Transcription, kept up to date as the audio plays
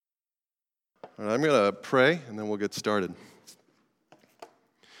All right, I'm going to pray, and then we'll get started.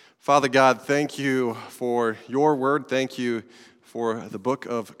 Father God, thank you for your word. Thank you for the book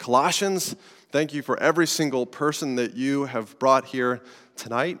of Colossians. Thank you for every single person that you have brought here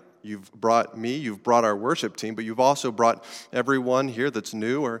tonight. You've brought me, you've brought our worship team, but you've also brought everyone here that's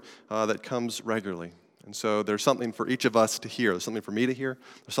new or that comes regularly. And so there's something for each of us to hear. There's something for me to hear.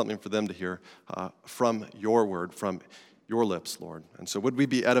 There's something for them to hear from your word, from your lips, Lord. And so would we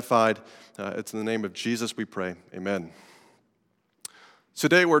be edified? It's in the name of Jesus we pray. Amen.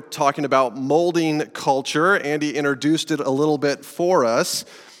 Today we're talking about molding culture. Andy introduced it a little bit for us.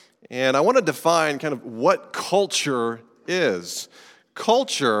 And I want to define kind of what culture is.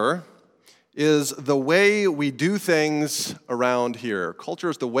 Culture is the way we do things around here. Culture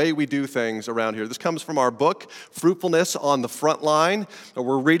is the way we do things around here. This comes from our book, Fruitfulness on the Front Line.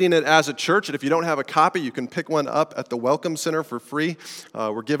 We're reading it as a church, and if you don't have a copy, you can pick one up at the Welcome Center for free.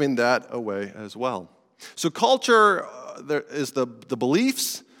 We're giving that away as well. So culture there is the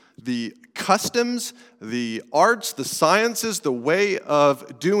beliefs, the customs, the arts, the sciences, the way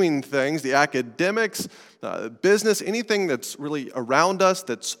of doing things, the academics, business, anything that's really around us,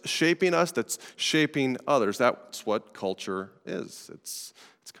 that's shaping others. That's what culture is. It's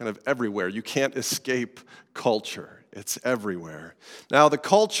kind of everywhere. You can't escape culture. It's everywhere. Now, the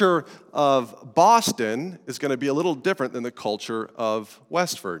culture of Boston is going to be a little different than the culture of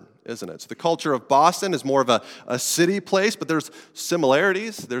Westford, isn't it? So the culture of Boston is more of a city place, but there's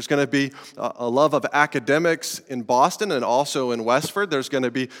similarities. There's going to be a love of academics in Boston and also in Westford. There's going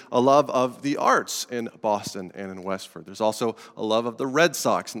to be a love of the arts in Boston and in Westford. There's also a love of the Red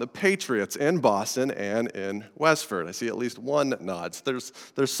Sox and the Patriots in Boston and in Westford. I see at least one nod. So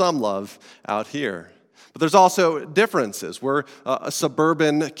there's some love out here. But there's also differences. We're a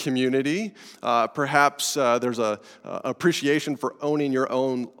suburban community. Perhaps there's an appreciation for owning your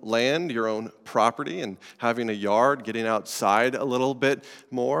own land, your own property, and having a yard, getting outside a little bit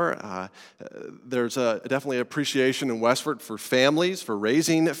more. There's definitely appreciation in Westford for families, for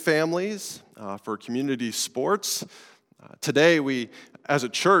raising families, for community sports. Today we, as a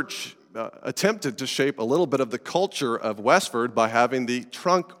church, attempted to shape a little bit of the culture of Westford by having the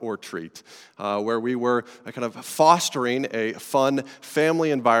trunk or treat, where we were kind of fostering a fun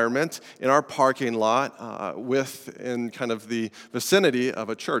family environment in our parking lot within kind of the vicinity of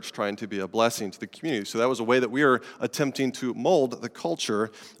a church, trying to be a blessing to the community. So that was a way that we were attempting to mold the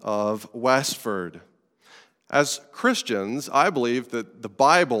culture of Westford. As Christians, I believe that the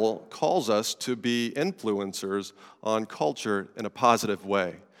Bible calls us to be influencers on culture in a positive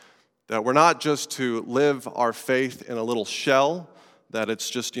way. That we're not just to live our faith in a little shell, that it's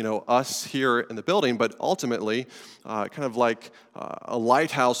just, us here in the building, but ultimately, kind of like a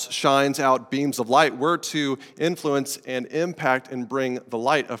lighthouse shines out beams of light, we're to influence and impact and bring the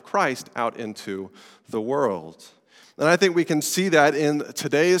light of Christ out into the world. And I think we can see that in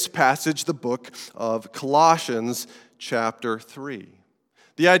today's passage, the book of Colossians, chapter 3.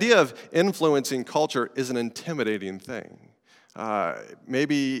 The idea of influencing culture is an intimidating thing.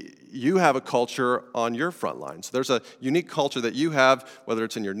 Maybe you have a culture on your front line. So there's a unique culture that you have, whether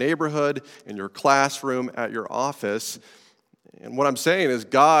it's in your neighborhood, in your classroom, at your office. And what I'm saying is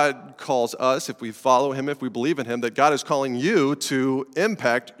God calls us, if we follow him, if we believe in him, that God is calling you to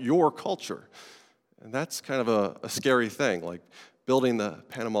impact your culture. And that's kind of a scary thing, like building the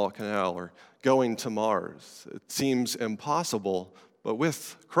Panama Canal or going to Mars. It seems impossible. But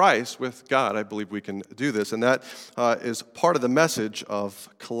with Christ, with God, I believe we can do this. And that is part of the message of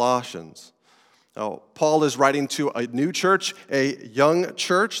Colossians. Now, Paul is writing to a new church, a young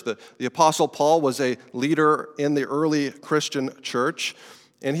church. The Apostle Paul was a leader in the early Christian church.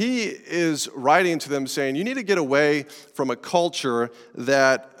 And he is writing to them saying, you need to get away from a culture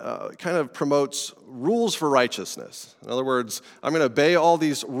that kind of promotes rules for righteousness. In other words, I'm going to obey all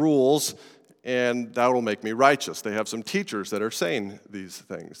these rules, and that will make me righteous. They have some teachers that are saying these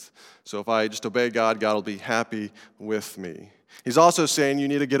things. So if I just obey God, God will be happy with me. He's also saying you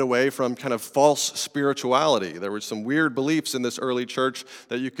need to get away from kind of false spirituality. There were some weird beliefs in this early church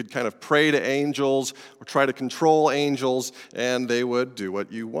that you could kind of pray to angels or try to control angels, and they would do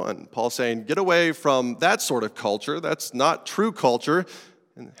what you want. Paul's saying get away from that sort of culture. That's not true culture,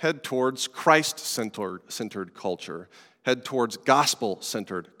 and head towards Christ-centered culture. Head towards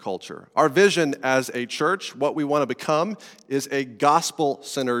gospel-centered culture. Our vision as a church, what we want to become, is a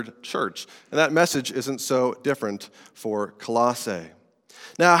gospel-centered church. And that message isn't so different for Colossae.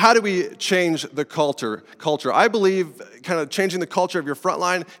 Now, how do we change the culture? I believe kind of changing the culture of your front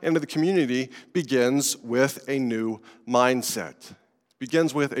line and of the community begins with a new mindset.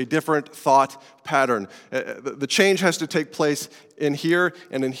 Begins with a different thought pattern. The change has to take place in here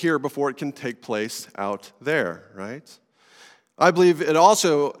and in here before it can take place out there, right? I believe it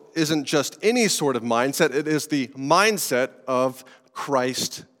also isn't just any sort of mindset. It is the mindset of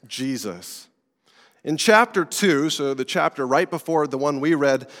Christ Jesus. In chapter 2, so the chapter right before the one we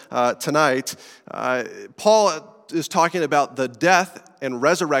read tonight, Paul is talking about the death and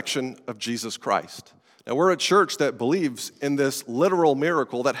resurrection of Jesus Christ. Now, we're a church that believes in this literal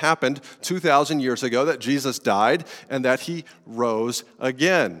miracle that happened 2,000 years ago, that Jesus died and that he rose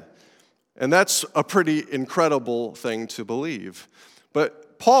again. And that's a pretty incredible thing to believe.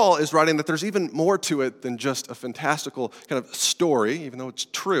 But Paul is writing that there's even more to it than just a fantastical kind of story, even though it's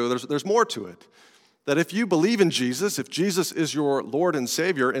true, there's more to it. That if you believe in Jesus, if Jesus is your Lord and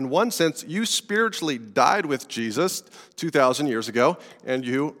Savior, in one sense, you spiritually died with Jesus 2,000 years ago, and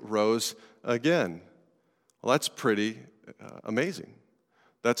you rose again. Well, that's pretty amazing.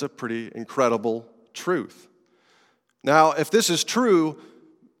 That's a pretty incredible truth. Now, if this is true,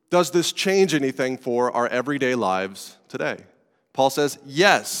 does this change anything for our everyday lives today? Paul says,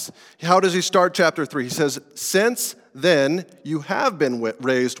 yes. How does he start chapter 3? He says, since then you have been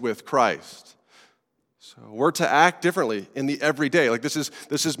raised with Christ. So we're to act differently in the everyday. Like this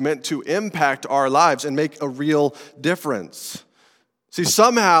is meant to impact our lives and make a real difference. See,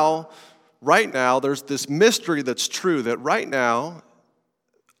 somehow, right now, there's this mystery that's true, that right now,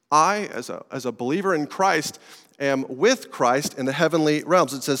 I, as a believer in Christ, am with Christ in the heavenly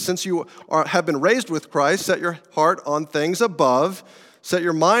realms. It says, since you have been raised with Christ, set your heart on things above, set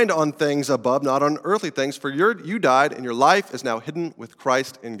your mind on things above, not on earthly things, for you died, and your life is now hidden with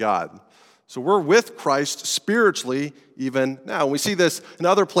Christ in God. So we're with Christ spiritually even now. We see this in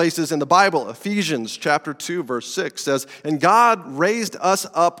other places in the Bible. Ephesians chapter 2, verse 6 says, and God raised us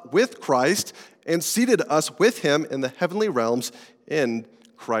up with Christ and seated us with him in the heavenly realms in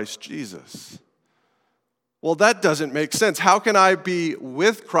Christ Jesus. Well, that doesn't make sense. How can I be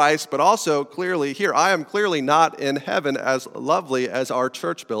with Christ, but also clearly here? I am clearly not in heaven, as lovely as our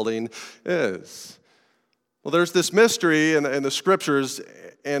church building is. Well, there's this mystery in the scriptures,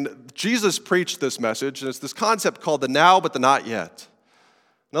 and Jesus preached this message, and it's this concept called the now but the not yet.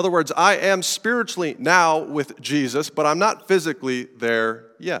 In other words, I am spiritually now with Jesus, but I'm not physically there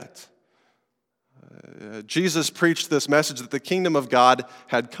yet. Jesus preached this message that the kingdom of God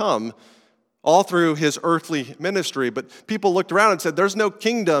had come all through his earthly ministry, but people looked around and said, there's no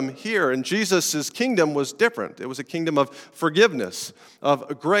kingdom here, and Jesus' kingdom was different. It was a kingdom of forgiveness,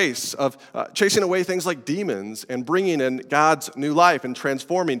 of grace, of chasing away things like demons and bringing in God's new life and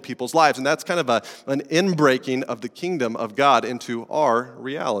transforming people's lives, and that's kind of an inbreaking of the kingdom of God into our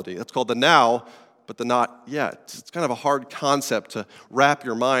reality. That's called the now, but the not yet. It's kind of a hard concept to wrap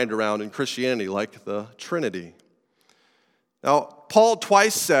your mind around in Christianity, like the Trinity. Now, Paul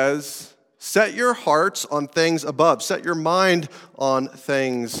twice says, set your hearts on things above. Set your mind on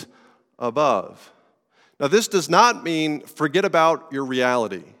things above. Now, this does not mean forget about your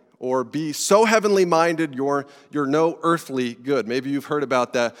reality or be so heavenly minded you're no earthly good. Maybe you've heard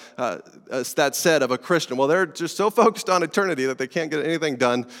about that said of a Christian. Well, they're just so focused on eternity that they can't get anything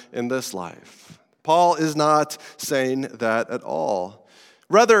done in this life. Paul is not saying that at all.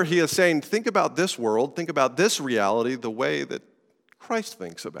 Rather, he is saying, think about this world, think about this reality the way that Christ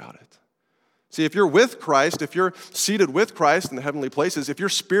thinks about it. See, if you're with Christ, if you're seated with Christ in the heavenly places, if you're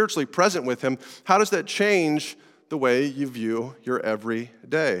spiritually present with him, how does that change the way you view your every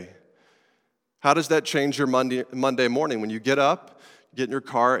day? How does that change your Monday morning when you get up, get in your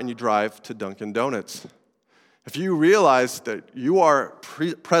car, and you drive to Dunkin' Donuts? If you realize that you are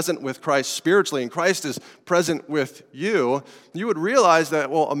present with Christ spiritually and Christ is present with you, you would realize that,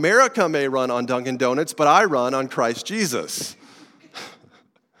 well, America may run on Dunkin' Donuts, but I run on Christ Jesus.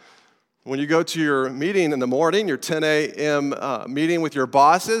 When you go to your meeting in the morning, your 10 a.m. Meeting with your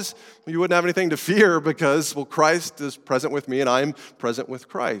bosses, you wouldn't have anything to fear because, well, Christ is present with me and I'm present with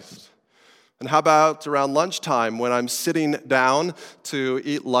Christ. And how about around lunchtime when I'm sitting down to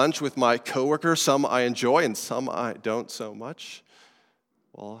eat lunch with my coworkers? Some I enjoy and some I don't so much.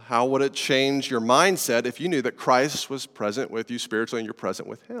 Well, how would it change your mindset if you knew that Christ was present with you spiritually and you're present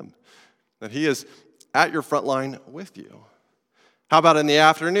with him? That he is at your front line with you. How about in the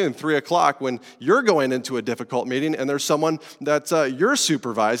afternoon, 3 o'clock, when you're going into a difficult meeting and there's someone that you're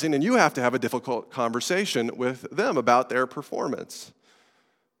supervising and you have to have a difficult conversation with them about their performance?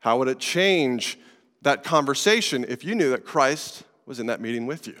 How would it change that conversation if you knew that Christ was in that meeting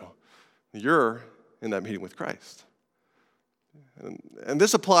with you? You're in that meeting with Christ. And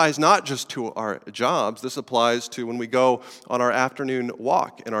this applies not just to our jobs. This applies to when we go on our afternoon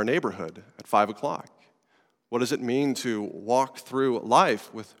walk in our neighborhood at 5 o'clock. What does it mean to walk through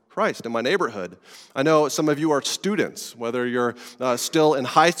life with Christ in my neighborhood? I know some of you are students, whether you're still in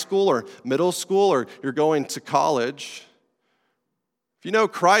high school or middle school or you're going to college. If you know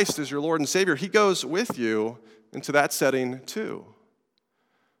Christ as your Lord and Savior, He goes with you into that setting too.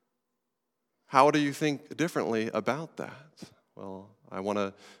 How do you think differently about that? Well, I want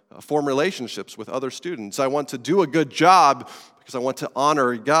to form relationships with other students. I want to do a good job because I want to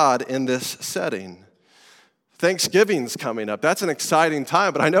honor God in this setting. Thanksgiving's coming up. That's an exciting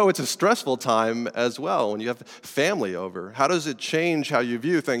time, but I know it's a stressful time as well when you have family over. How does it change how you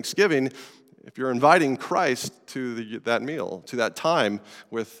view Thanksgiving if you're inviting Christ to that meal, to that time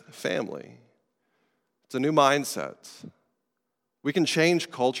with family? It's a new mindset. We can change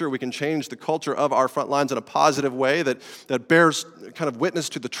culture. We can change the culture of our front lines in a positive way that bears kind of witness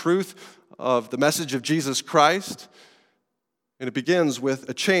to the truth of the message of Jesus Christ. And it begins with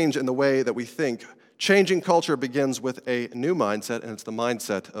a change in the way that we think. Changing culture begins with a new mindset, and it's the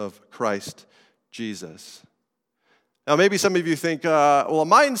mindset of Christ Jesus. Now, maybe some of you think, well, a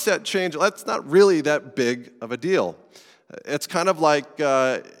mindset change, that's not really that big of a deal. It's kind of like,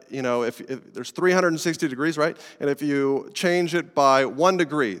 if there's 360 degrees, right? And if you change it by 1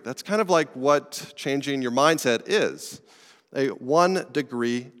 degree, that's kind of like what changing your mindset is. A 1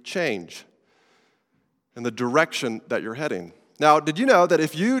 degree change in the direction that you're heading. Now, did you know that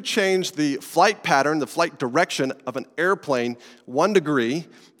if you change the flight pattern, the flight direction of an airplane 1 degree,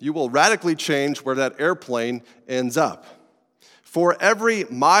 you will radically change where that airplane ends up? For every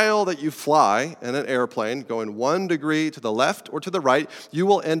mile that you fly in an airplane going 1 degree to the left or to the right, you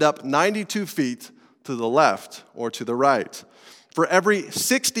will end up 92 feet to the left or to the right. For every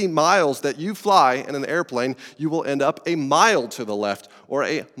 60 miles that you fly in an airplane, you will end up a mile to the left or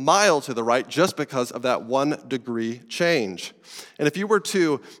a mile to the right just because of that 1 degree change. And if you were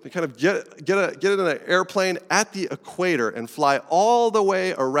to kind of get in an airplane at the equator and fly all the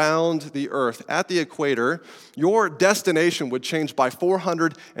way around the earth at the equator, your destination would change by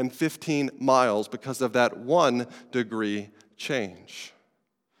 415 miles because of that 1 degree change.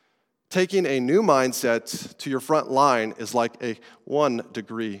 Taking a new mindset to your front line is like a 1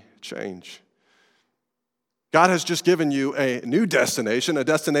 degree change. God has just given you a new destination, a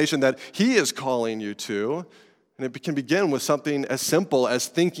destination that He is calling you to, and it can begin with something as simple as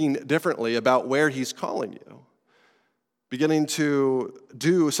thinking differently about where He's calling you, beginning to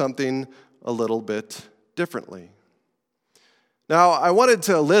do something a little bit differently. Now, I wanted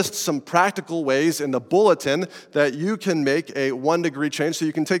to list some practical ways in the bulletin that you can make a 1 degree change so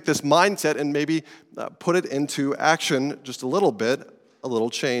you can take this mindset and maybe put it into action just a little bit, a little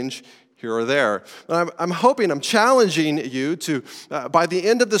change here or there. I'm challenging you to, by the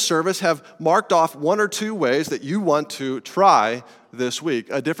end of the service, have marked off 1 or 2 ways that you want to try this week,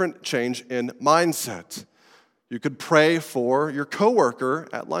 a different change in mindset. You could pray for your coworker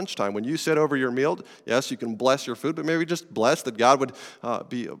at lunchtime. When you sit over your meal, yes, you can bless your food, but maybe just bless that God would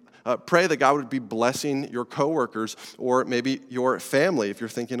pray that God would be blessing your coworkers or maybe your family if you're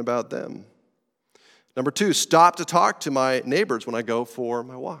thinking about them. Number 2, stop to talk to my neighbors when I go for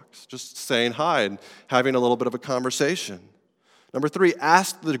my walks. Just saying hi and having a little bit of a conversation. Number 3,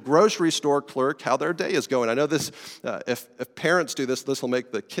 ask the grocery store clerk how their day is going. I know this, if parents do this, this will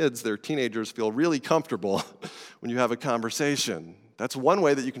make the kids, their teenagers, feel really comfortable when you have a conversation. That's one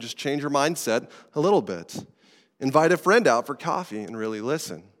way that you can just change your mindset a little bit. Invite a friend out for coffee and really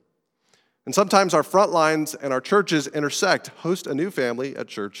listen. And sometimes our front lines and our churches intersect. Host a new family at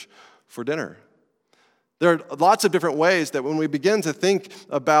church for dinner. There are lots of different ways that when we begin to think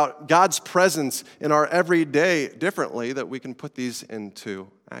about God's presence in our everyday differently, that we can put these into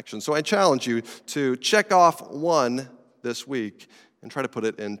action. So I challenge you to check off 1 this week and try to put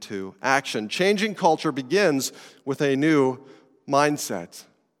it into action. Changing culture begins with a new mindset.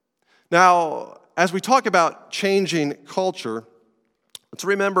 Now, as we talk about changing culture, let's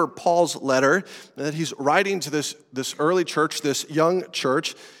remember Paul's letter that he's writing to this early church, this young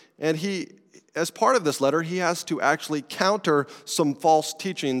church, and as part of this letter, he has to actually counter some false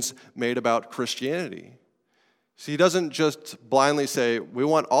teachings made about Christianity. See, he doesn't just blindly say, we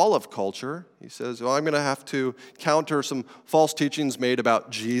want all of culture. He says, well, I'm going to have to counter some false teachings made about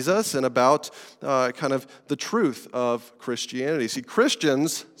Jesus and about kind of the truth of Christianity. See,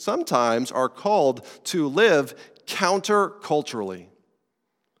 Christians sometimes are called to live counterculturally.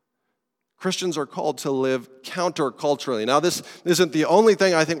 Christians are called to live counterculturally. Now, this isn't the only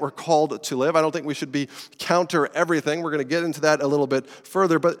thing I think we're called to live. I don't think we should be counter everything. We're going to get into that a little bit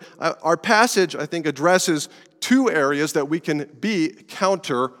further. But our passage, I think, addresses 2 areas that we can be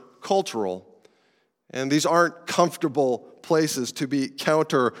countercultural. And these aren't comfortable places to be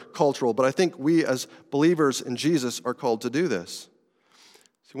countercultural, but I think we as believers in Jesus are called to do this.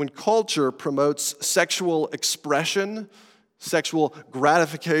 See, when culture promotes sexual expression, sexual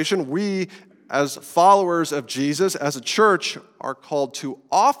gratification, we as followers of Jesus, as a church, are called to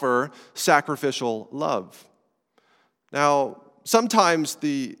offer sacrificial love. Now, sometimes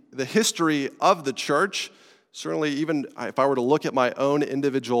the history of the church, certainly even if I were to look at my own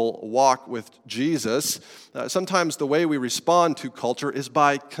individual walk with Jesus, sometimes the way we respond to culture is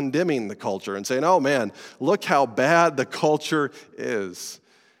by condemning the culture and saying, oh man, look how bad the culture is.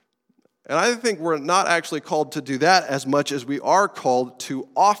 And I think we're not actually called to do that as much as we are called to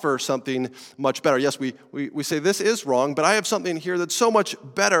offer something much better. Yes, we say this is wrong, but I have something here that's so much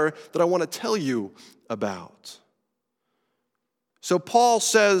better that I want to tell you about. So Paul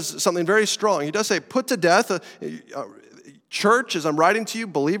says something very strong. He does say, put to death, church, as I'm writing to you,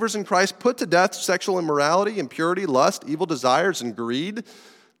 believers in Christ, put to death sexual immorality, impurity, lust, evil desires, and greed.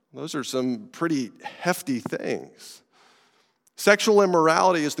 Those are some pretty hefty things. Sexual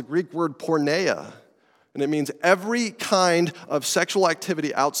immorality is the Greek word porneia, and it means every kind of sexual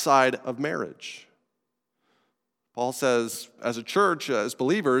activity outside of marriage. Paul says, as a church, as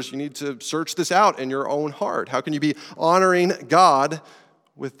believers, you need to search this out in your own heart. How can you be honoring God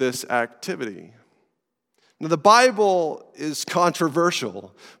with this activity? Now, the Bible is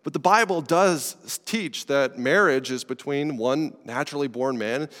controversial, but the Bible does teach that marriage is between one naturally born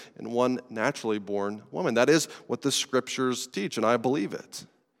man and one naturally born woman. That is what the Scriptures teach, and I believe it.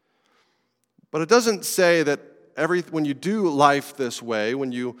 But it doesn't say that when you do life this way,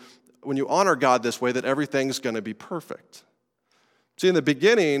 when you honor God this way, that everything's going to be perfect. See, in the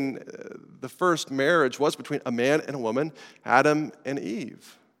beginning, the first marriage was between a man and a woman, Adam and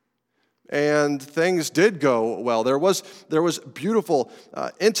Eve. And things did go well. There was beautiful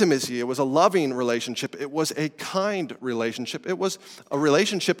intimacy. It was a loving relationship. It was a kind relationship. It was a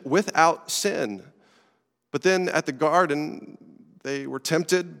relationship without sin. But then at the garden, they were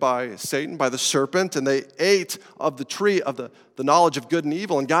tempted by Satan, by the serpent, and they ate of the tree of the knowledge of good and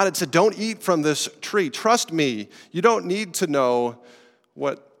evil. And God had said, don't eat from this tree. Trust me. You don't need to know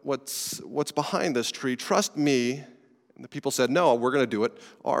what's behind this tree. Trust me. And the people said, no, we're going to do it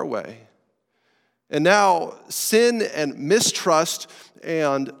our way. And now sin and mistrust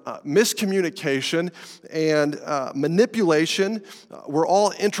and miscommunication and manipulation were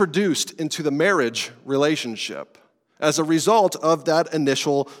all introduced into the marriage relationship as a result of that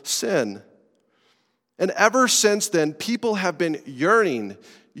initial sin. And ever since then, people have been yearning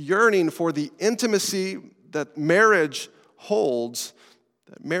for the intimacy that marriage holds,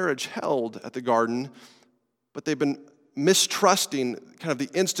 that marriage held at the garden, but they've been mistrusting kind of the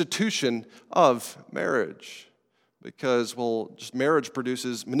institution of marriage because, just marriage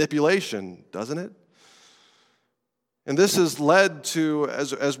produces manipulation, doesn't it? And this has led to,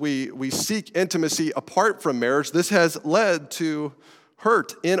 as we seek intimacy apart from marriage, this has led to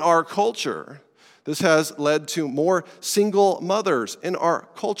hurt in our culture. This has led to more single mothers in our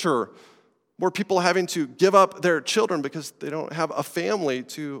culture, more people having to give up their children because they don't have a family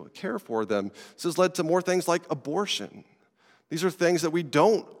to care for them. This has led to more things like abortion. These are things that we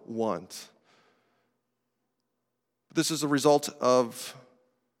don't want. This is a result of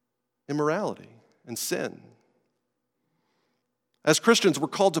immorality and sin. As Christians, we're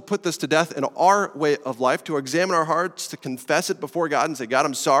called to put this to death in our way of life, to examine our hearts, to confess it before God and say, God,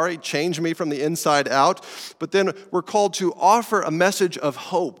 I'm sorry, change me from the inside out. But then we're called to offer a message of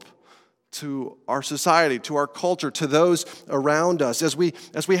hope to our society, to our culture, to those around us. As we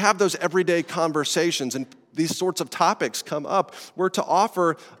have those everyday conversations and these sorts of topics come up, we're to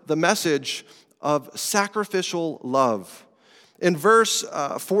offer the message of sacrificial love. In verse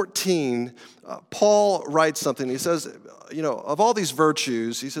 14, Paul writes something. He says, of all these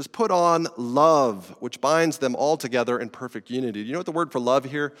virtues, he says, put on love, which binds them all together in perfect unity. Do you know what the word for love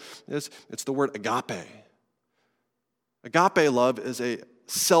here is? It's the word agape. Agape love is a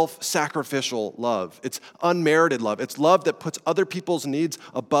self-sacrificial love. It's unmerited love. It's love that puts other people's needs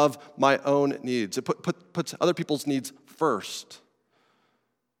above my own needs. It puts other people's needs first,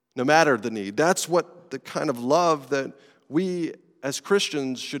 no matter the need. That's what the kind of love that we as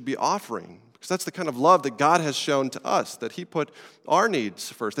Christians should be offering, because that's the kind of love that God has shown to us, that he put our needs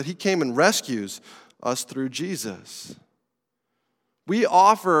first, that he came and rescues us through Jesus. We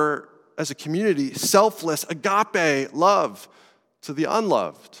offer, as a community, selfless agape love to the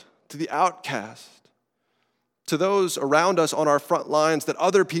unloved, to the outcast, to those around us on our front lines that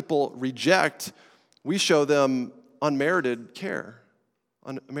other people reject. We show them unmerited care,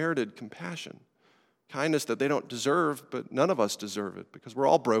 unmerited compassion, kindness that they don't deserve, but none of us deserve it because we're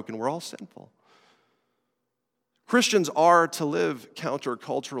all broken, we're all sinful. Christians are to live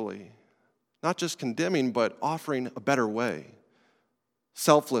counterculturally, not just condemning, but offering a better way.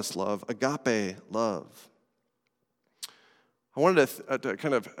 Selfless love, agape love. I wanted to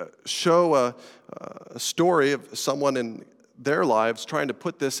kind of show a story of someone in their lives trying to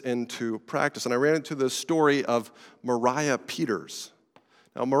put this into practice. And I ran into the story of Mariah Peters.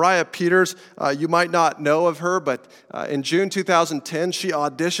 Now, Mariah Peters, you might not know of her, but in June 2010, she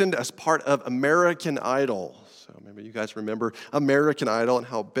auditioned as part of American Idol. So maybe you guys remember American Idol and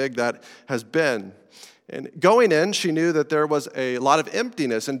how big that has been. And going in, she knew that there was a lot of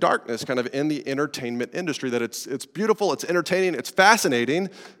emptiness and darkness kind of in the entertainment industry, that it's beautiful, it's entertaining, it's fascinating,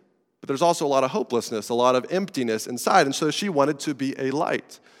 but there's also a lot of hopelessness, a lot of emptiness inside. And so she wanted to be a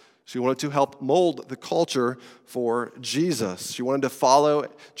light. She wanted to help mold the culture for Jesus. She wanted to follow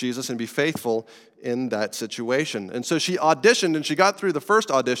Jesus and be faithful in that situation. And so she auditioned, and she got through the first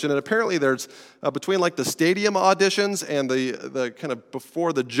audition, and apparently there's, between like the stadium auditions and the kind of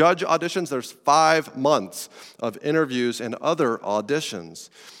before the judge auditions, there's 5 months of interviews and other auditions.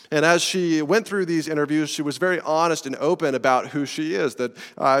 And as she went through these interviews, she was very honest and open about who she is, that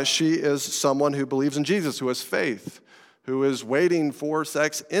she is someone who believes in Jesus, who has faith, who is waiting for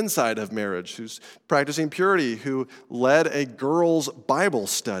sex inside of marriage, who's practicing purity, who led a girls' Bible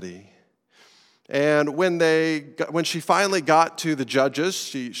study. And when she finally got to the judges,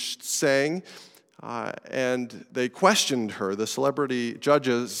 she sang, and they questioned her. The celebrity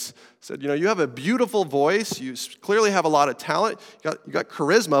judges said, you have a beautiful voice, you clearly have a lot of talent, you got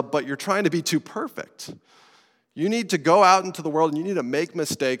charisma, but you're trying to be too perfect. You need to go out into the world, and you need to make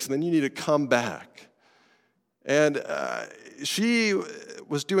mistakes, and then you need to come back. And she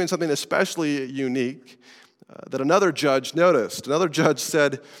was doing something especially unique that another judge noticed. Another judge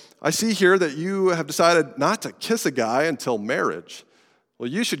said, I see here that you have decided not to kiss a guy until marriage. Well,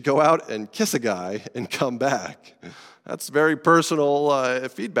 you should go out and kiss a guy and come back. That's very personal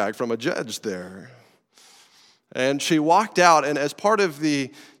feedback from a judge there. And she walked out, and as part of the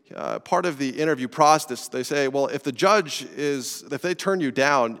interview process, they say, well, if they turn you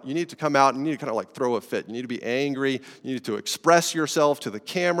down, you need to come out and you need to kind of like throw a fit. You need to be angry. You need to express yourself to the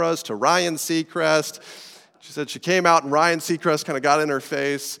cameras, to Ryan Seacrest. She said she came out and Ryan Seacrest kind of got in her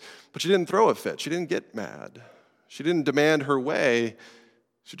face, but she didn't throw a fit. She didn't get mad. She didn't demand her way.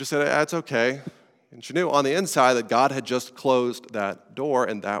 She just said, it's okay. And she knew on the inside that God had just closed that door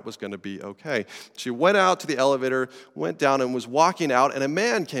and that was going to be okay. She went out to the elevator, went down and was walking out, and a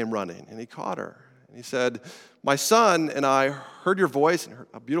man came running and he caught her. And he said, my son and I heard your voice and heard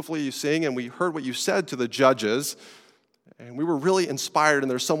how beautifully you sing, and we heard what you said to the judges, and we were really inspired,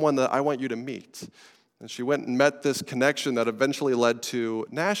 and there's someone that I want you to meet. And she went and met this connection that eventually led to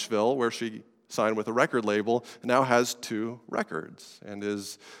Nashville, where she signed with a record label, and now has 2 records, and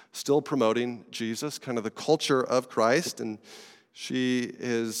is still promoting Jesus, kind of the culture of Christ, and she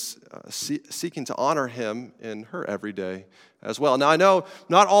is seeking to honor him in her everyday as well. Now, I know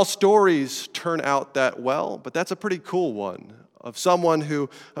not all stories turn out that well, but that's a pretty cool one of someone who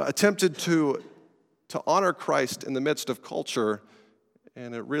attempted to honor Christ in the midst of culture,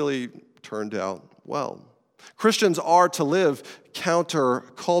 and it really turned out well. Christians are to live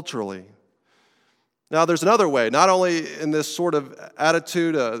counterculturally. Now, there's another way, not only in this sort of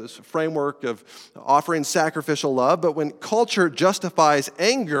attitude, this framework of offering sacrificial love, but when culture justifies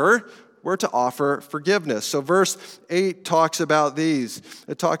anger, we're to offer forgiveness. So verse 8 talks about these.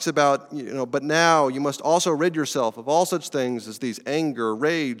 It talks about, but now you must also rid yourself of all such things as these: anger,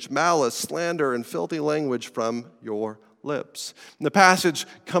 rage, malice, slander, and filthy language from your lips. And the passage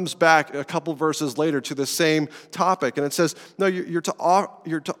comes back a couple verses later to the same topic, and it says, no, you're to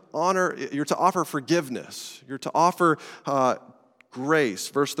offer forgiveness. You're to offer grace.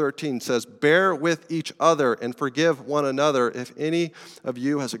 Verse 13 says, bear with each other and forgive one another. If any of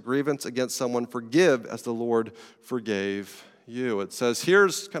you has a grievance against someone, forgive as the Lord forgave you. It says,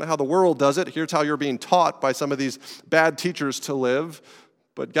 here's kind of how the world does it. Here's how you're being taught by some of these bad teachers to live.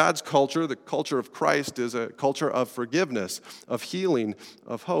 But God's culture, the culture of Christ, is a culture of forgiveness, of healing,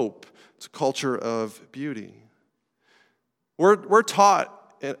 of hope. It's a culture of beauty. We're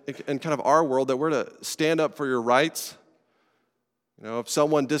taught in kind of our world that we're to stand up for your rights. If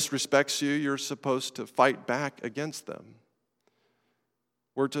someone disrespects you, you're supposed to fight back against them.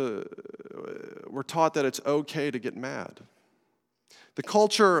 We're taught that it's okay to get mad. The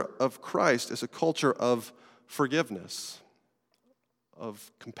culture of Christ is a culture of forgiveness,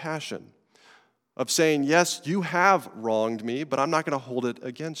 of compassion, of saying, yes, you have wronged me, but I'm not going to hold it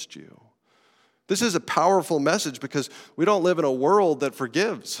against you. This is a powerful message because we don't live in a world that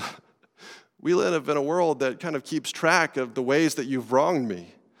forgives. We live in a world that kind of keeps track of the ways that you've wronged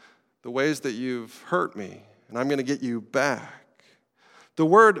me, the ways that you've hurt me. and I'm going to get you back. The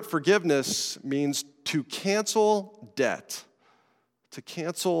word forgiveness means to cancel debt. To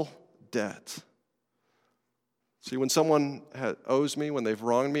cancel debt. See, when someone owes me, when they've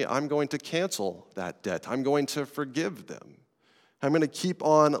wronged me, I'm going to cancel that debt. I'm going to forgive them. I'm going to keep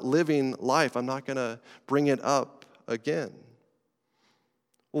on living life. I'm not going to bring it up again.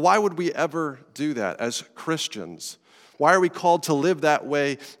 Well, why would we ever do that as Christians? Why are we called to live that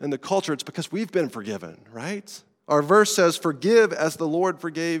way in the culture? It's because we've been forgiven, right? Our verse says, forgive as the Lord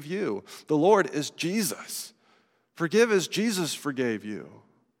forgave you. The Lord is Jesus. Forgive as Jesus forgave you.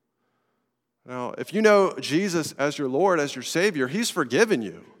 Now, if you know Jesus as your Lord, as your Savior, He's forgiven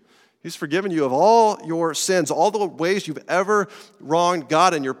you. He's forgiven you of all your sins, all the ways you've ever wronged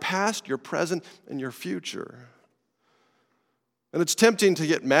God in your past, your present, and your future. And it's tempting to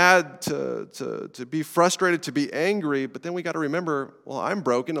get mad, to be frustrated, to be angry, but then we got to remember, well, I'm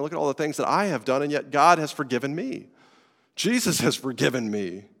broken, and look at all the things that I have done, and yet God has forgiven me. Jesus has forgiven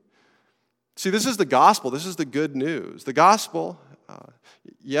me. See, this is the gospel. This is the good news. The gospel,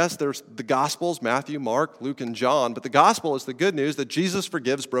 yes, there's the gospels, Matthew, Mark, Luke, and John, but the gospel is the good news that Jesus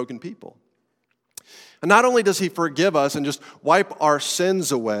forgives broken people. And not only does He forgive us and just wipe our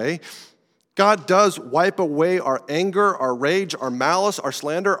sins away, God does wipe away our anger, our rage, our malice, our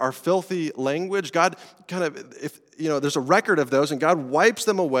slander, our filthy language. God there's a record of those, and God wipes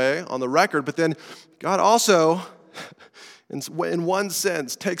them away on the record, but then God also, in one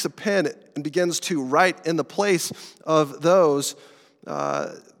sense, takes a pen and begins to write in the place of those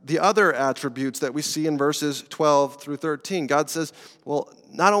the other attributes that we see in verses 12 through 13. God says, well,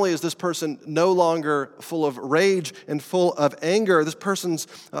 not only is this person no longer full of rage and full of anger, this person's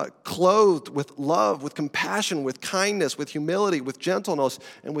clothed with love, with compassion, with kindness, with humility, with gentleness,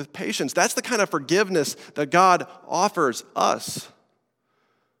 and with patience. That's the kind of forgiveness that God offers us.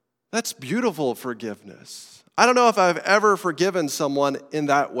 That's beautiful forgiveness. I don't know if I've ever forgiven someone in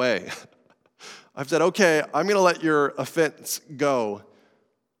that way. I've said, okay, I'm going to let your offense go.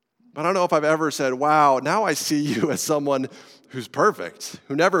 But I don't know if I've ever said, wow, now I see you as someone who's perfect,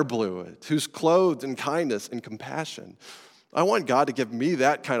 who never blew it, who's clothed in kindness and compassion. I want God to give me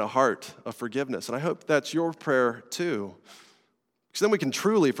that kind of heart of forgiveness. And I hope that's your prayer too. Because then we can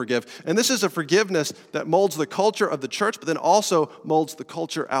truly forgive. And this is a forgiveness that molds the culture of the church, but then also molds the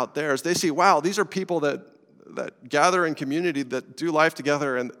culture out there. As they see, wow, these are people that gather in community, that do life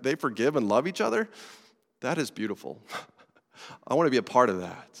together, and they forgive and love each other. That is beautiful. I want to be a part of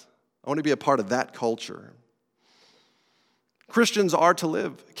that. I want to be a part of that culture. Christians are to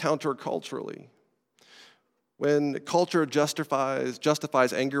live counterculturally. When culture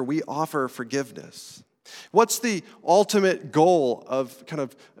justifies anger, we offer forgiveness. What's the ultimate goal of kind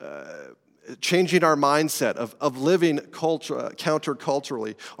of changing our mindset, of living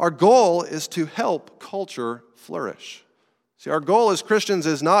counterculturally? Our goal is to help culture flourish. See, our goal as Christians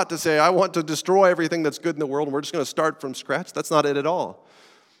is not to say, I want to destroy everything that's good in the world and we're just going to start from scratch. That's not it at all.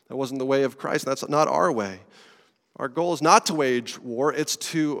 That wasn't the way of Christ. That's not our way. Our goal is not to wage war. It's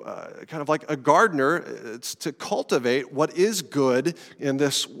to, kind of like a gardener, it's to cultivate what is good in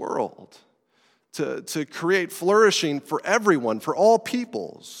this world, to create flourishing for everyone, for all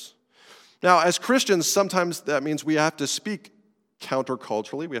peoples. Now, as Christians, sometimes that means we have to speak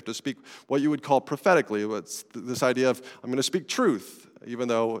counterculturally. We have to speak what you would call prophetically. It's this idea of, I'm going to speak truth, even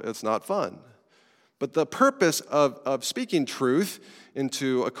though it's not fun. But the purpose of speaking truth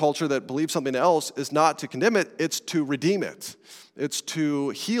into a culture that believes something else is not to condemn it, it's to redeem it. It's to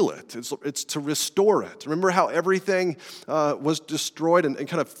heal it. It's to restore it. Remember how everything was destroyed and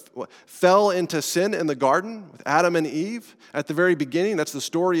kind of fell into sin in the garden with Adam and Eve at the very beginning? That's the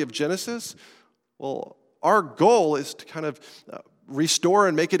story of Genesis. Well, our goal is to kind of restore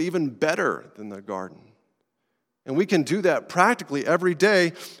and make it even better than the garden. And we can do that practically every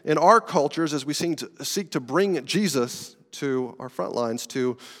day in our cultures as we seek to bring Jesus to our front lines,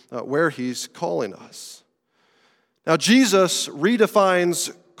 to where He's calling us. Now, Jesus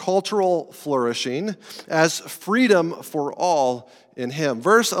redefines cultural flourishing as freedom for all in Him.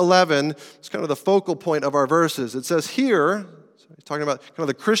 Verse 11 is kind of the focal point of our verses. It says here, talking about kind of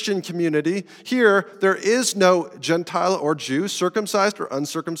the Christian community, here there is no Gentile or Jew, circumcised or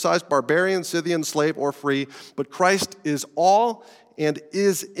uncircumcised, barbarian, Scythian, slave or free, but Christ is all and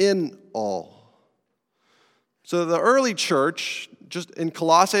is in all. So the early church, just in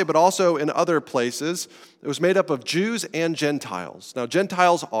Colossae, but also in other places, it was made up of Jews and Gentiles. Now,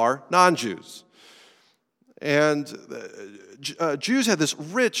 Gentiles are non-Jews. And Jews had this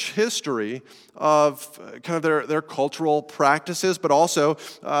rich history of kind of their cultural practices, but also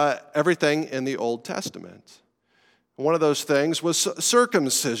everything in the Old Testament. One of those things was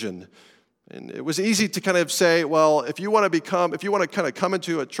circumcision. And it was easy to kind of say, well, if you want to kind of come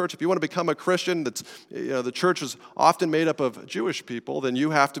into a church, if you want to become a Christian, the church is often made up of Jewish people, then you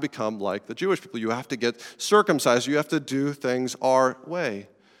have to become like the Jewish people. You have to get circumcised. You have to do things our way.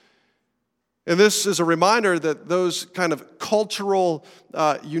 And this is a reminder that those kind of cultural,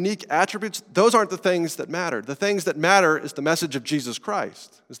 unique attributes, those aren't the things that matter. The things that matter is the message of Jesus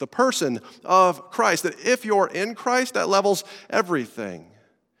Christ, is the person of Christ. That if you're in Christ, that levels everything.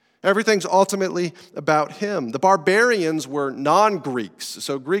 Everything's ultimately about him. The barbarians were non-Greeks.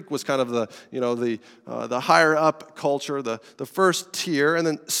 So Greek was kind of the higher up culture, the first tier. And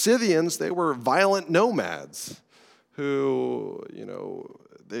then Scythians, they were violent nomads who,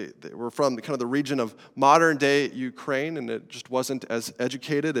 they were from the region of modern day Ukraine, and it just wasn't as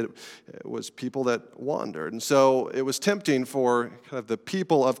educated. It was people that wandered. And so it was tempting for kind of the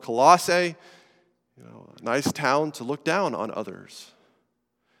people of Colossae, a nice town, to look down on others.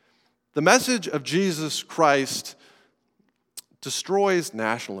 The message of Jesus Christ destroys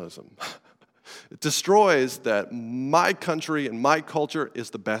nationalism. It destroys that my country and my culture is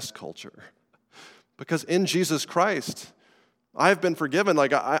the best culture. Because in Jesus Christ, I've been forgiven.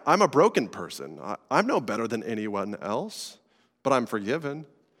 Like, I'm a broken person. I'm no better than anyone else, but I'm forgiven.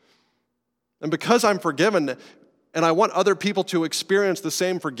 And because I'm forgiven, and I want other people to experience the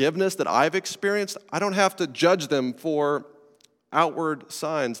same forgiveness that I've experienced, I don't have to judge them for outward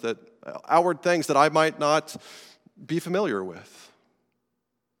things that I might not be familiar with.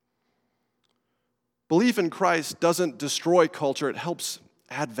 Belief in Christ doesn't destroy culture, it helps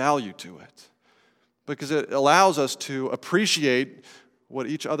add value to it, because it allows us to appreciate what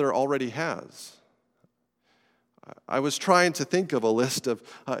each other already has. I was trying to think of a list of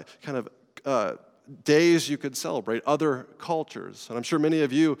days you could celebrate other cultures. And I'm sure many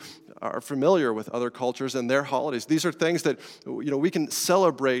of you are familiar with other cultures and their holidays. These are things that, we can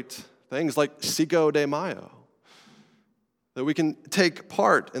celebrate, things like Cinco de Mayo, that we can take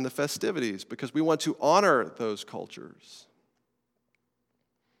part in the festivities because we want to honor those cultures.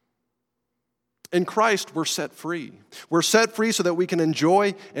 In Christ, we're set free. We're set free so that we can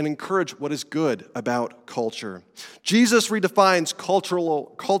enjoy and encourage what is good about culture. Jesus redefines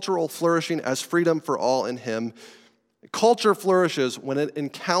cultural flourishing as freedom for all in him. Culture flourishes when it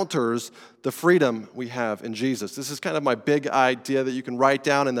encounters the freedom we have in Jesus. This is kind of my big idea that you can write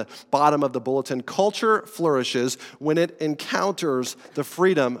down in the bottom of the bulletin. Culture flourishes when it encounters the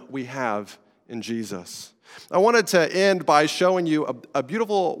freedom we have in Jesus. I wanted to end by showing you a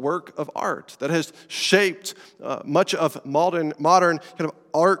beautiful work of art that has shaped much of modern kind of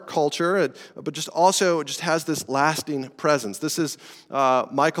art culture, but just has this lasting presence. This is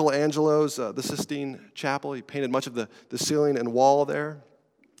Michelangelo's the Sistine Chapel. He painted much of the ceiling and wall there.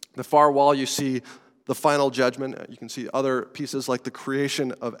 The far wall, you see the Final Judgment. You can see other pieces like the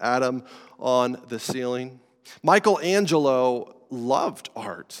creation of Adam on the ceiling. Michelangelo loved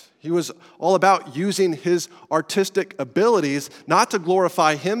art. He was all about using his artistic abilities not to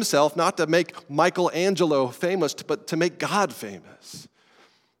glorify himself, not to make Michelangelo famous, but to make God famous.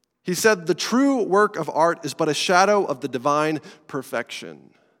 He said, "The true work of art is but a shadow of the divine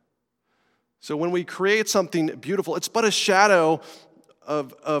perfection." So when we create something beautiful, it's but a shadow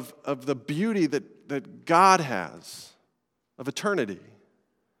of the beauty that God has, of eternity.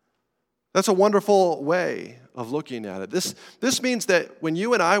 That's a wonderful way of looking at it. This means that when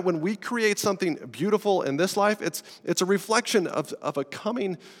we create something beautiful in this life, it's a reflection of a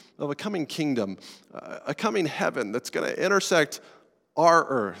coming kingdom, a coming heaven that's going to intersect our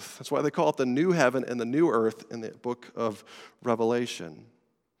earth. That's why they call it the new heaven and the new earth in the book of Revelation.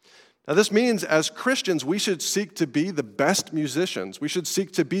 Now, this means as Christians, we should seek to be the best musicians. We should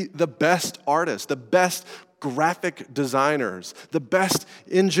seek to be the best artists, the best graphic designers, the best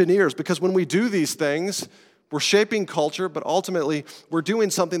engineers, because when we do these things, we're shaping culture, but ultimately we're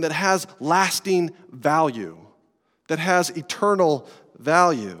doing something that has lasting value, that has eternal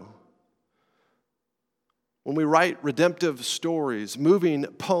value. When we write redemptive stories, moving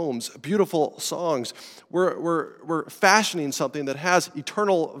poems, beautiful songs, we're fashioning something that has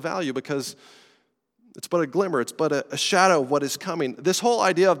eternal value because it's but a glimmer, it's but a shadow of what is coming. This whole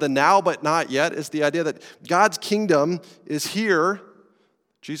idea of the now but not yet is the idea that God's kingdom is here.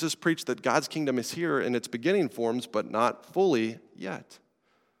 Jesus preached that God's kingdom is here in its beginning forms, but not fully yet.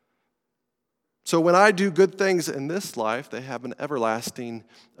 So when I do good things in this life, they have an everlasting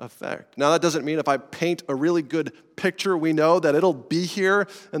effect. Now that doesn't mean if I paint a really good picture, we know that it'll be here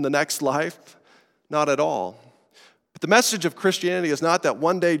in the next life. Not at all. But the message of Christianity is not that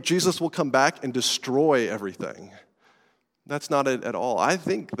one day Jesus will come back and destroy everything. That's not it at all. I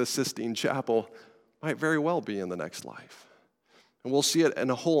think the Sistine Chapel might very well be in the next life. And we'll see it in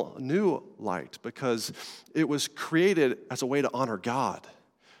a whole new light because it was created as a way to honor God.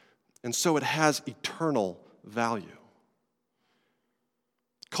 And so it has eternal value.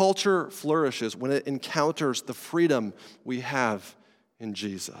 Culture flourishes when it encounters the freedom we have in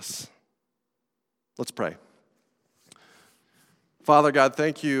Jesus. Let's pray. Father God,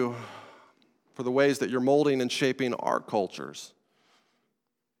 thank you for the ways that you're molding and shaping our cultures.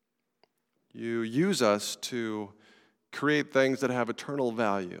 You use us to create things that have eternal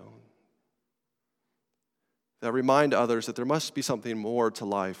value, that remind others that there must be something more to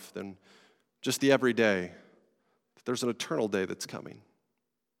life than just the everyday, that there's an eternal day that's coming.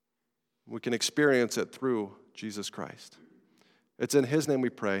 We can experience it through Jesus Christ. It's in his name we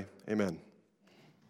pray. Amen.